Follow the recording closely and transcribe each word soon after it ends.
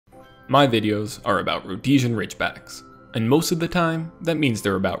My videos are about Rhodesian Ridgebacks, and most of the time, that means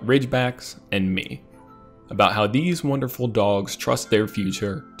they're about Ridgebacks and me. About how these wonderful dogs trust their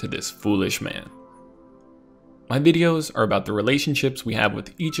future to this foolish man. My videos are about the relationships we have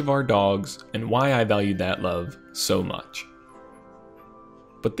with each of our dogs and why I value that love so much.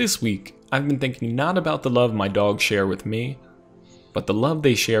 But this week, I've been thinking not about the love my dogs share with me, but the love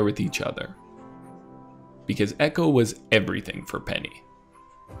they share with each other. Because Echo was everything for Penny.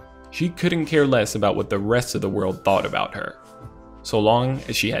 She couldn't care less about what the rest of the world thought about her, so long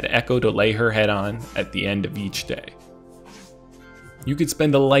as she had Echo to lay her head on at the end of each day. You could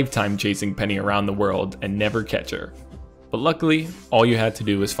spend a lifetime chasing Penny around the world and never catch her, but luckily, all you had to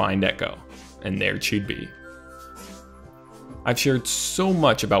do was find Echo, and there she'd be. I've shared so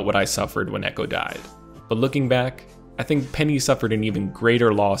much about what I suffered when Echo died, but looking back, I think Penny suffered an even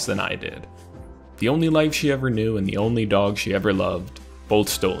greater loss than I did. The only life she ever knew and the only dog she ever loved, both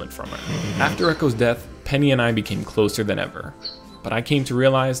stolen from her. After Echo's death, Penny and I became closer than ever, but I came to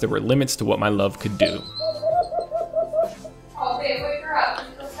realize there were limits to what my love could do. Oh, babe, wake her up.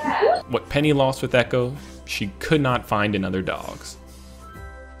 She's so sad. What Penny lost with Echo, she could not find in other dogs.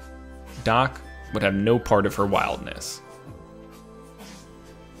 Doc would have no part of her wildness.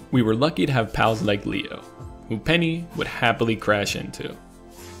 We were lucky to have pals like Leo, who Penny would happily crash into.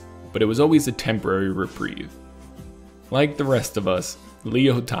 But it was always a temporary reprieve. Like the rest of us,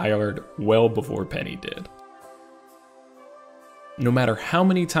 Leo tired well before Penny did. No matter how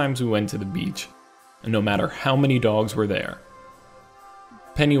many times we went to the beach, and no matter how many dogs were there,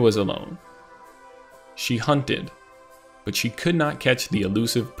 Penny was alone. She hunted, but she could not catch the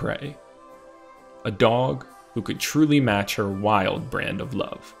elusive prey. A dog who could truly match her wild brand of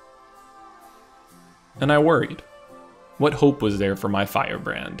love. And I worried. What hope was there for my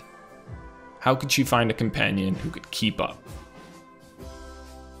firebrand? How could she find a companion who could keep up?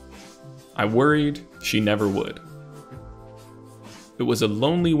 I worried she never would. It was a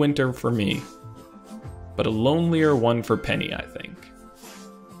lonely winter for me, but a lonelier one for Penny, I think.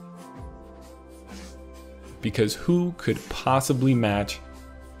 Because who could possibly match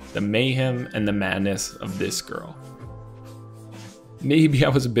the mayhem and the madness of this girl? Maybe I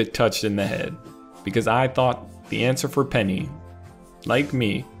was a bit touched in the head, because I thought the answer for Penny, like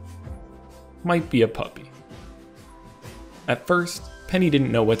me, might be a puppy. At first, Penny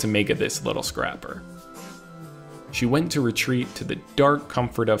didn't know what to make of this little scrapper. She went to retreat to the dark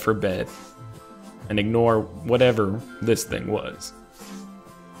comfort of her bed and ignore whatever this thing was.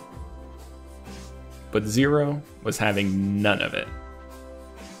 But Zero was having none of it.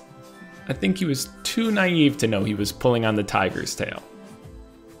 I think he was too naive to know he was pulling on the tiger's tail.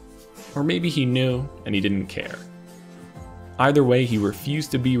 Or maybe he knew and he didn't care. Either way, he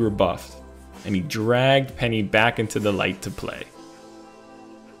refused to be rebuffed, and he dragged Penny back into the light to play.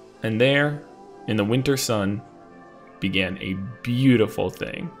 And there, in the winter sun, began a beautiful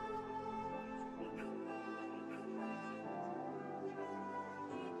thing.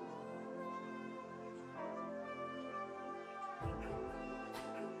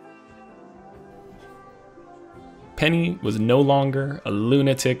 Penny was no longer a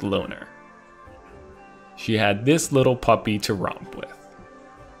lunatic loner. She had this little puppy to romp with.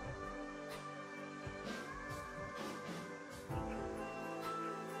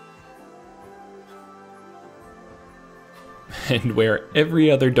 And where every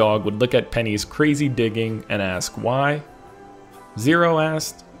other dog would look at Penny's crazy digging and ask why, Zero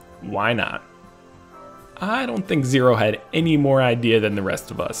asked, why not? I don't think Zero had any more idea than the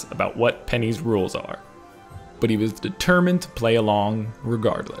rest of us about what Penny's rules are, but he was determined to play along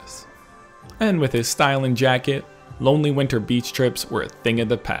regardless. And with his style and jacket, lonely winter beach trips were a thing of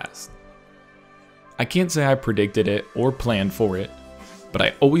the past. I can't say I predicted it or planned for it, but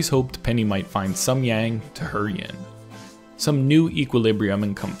I always hoped Penny might find some yang to her yin. Some new equilibrium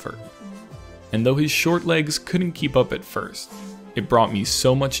and comfort. And though his short legs couldn't keep up at first, it brought me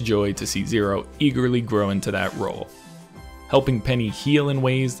so much joy to see Zero eagerly grow into that role, helping Penny heal in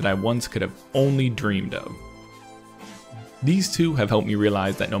ways that I once could have only dreamed of. These two have helped me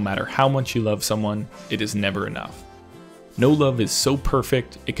realize that no matter how much you love someone, it is never enough. No love is so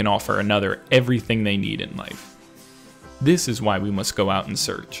perfect it can offer another everything they need in life. This is why we must go out and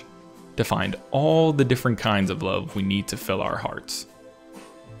search, to find all the different kinds of love we need to fill our hearts.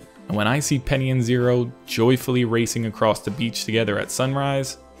 And when I see Penny and Zero joyfully racing across the beach together at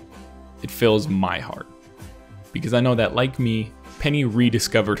sunrise, it fills my heart. Because I know that, like me, Penny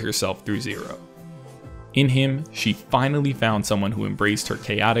rediscovered herself through Zero. In him, she finally found someone who embraced her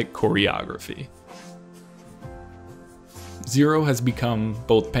chaotic choreography. Zero has become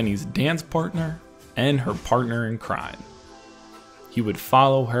both Penny's dance partner and her partner in crime. he would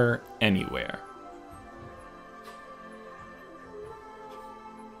follow her anywhere.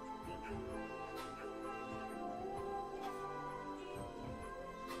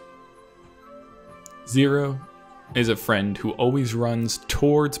 Zero is a friend who always runs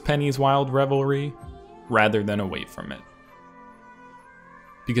towards Penny's wild revelry rather than away from it.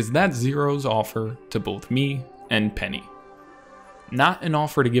 Because that's Zero's offer to both me and Penny. Not an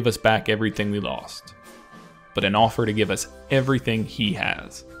offer to give us back everything we lost, but an offer to give us everything he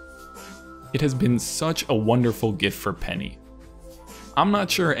has. It has been such a wonderful gift for Penny. I'm not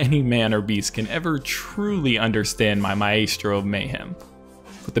sure any man or beast can ever truly understand my maestro of mayhem,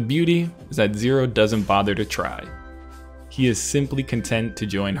 but the beauty is that Zero doesn't bother to try. He is simply content to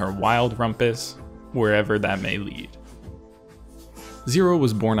join her wild rumpus, wherever that may lead. Zero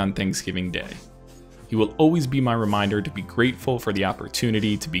was born on Thanksgiving Day. He will always be my reminder to be grateful for the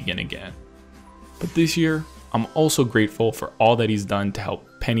opportunity to begin again. But this year, I'm also grateful for all that he's done to help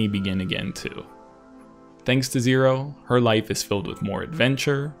Penny begin again too. Thanks to Zero, her life is filled with more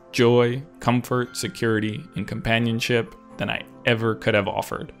adventure, joy, comfort, security, and companionship than I ever could have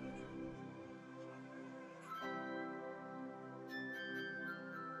offered.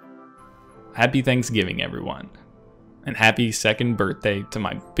 Happy Thanksgiving, everyone, and happy second birthday to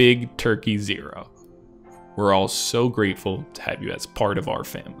my big turkey Zero. We're all so grateful to have you as part of our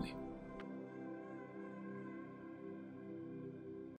family.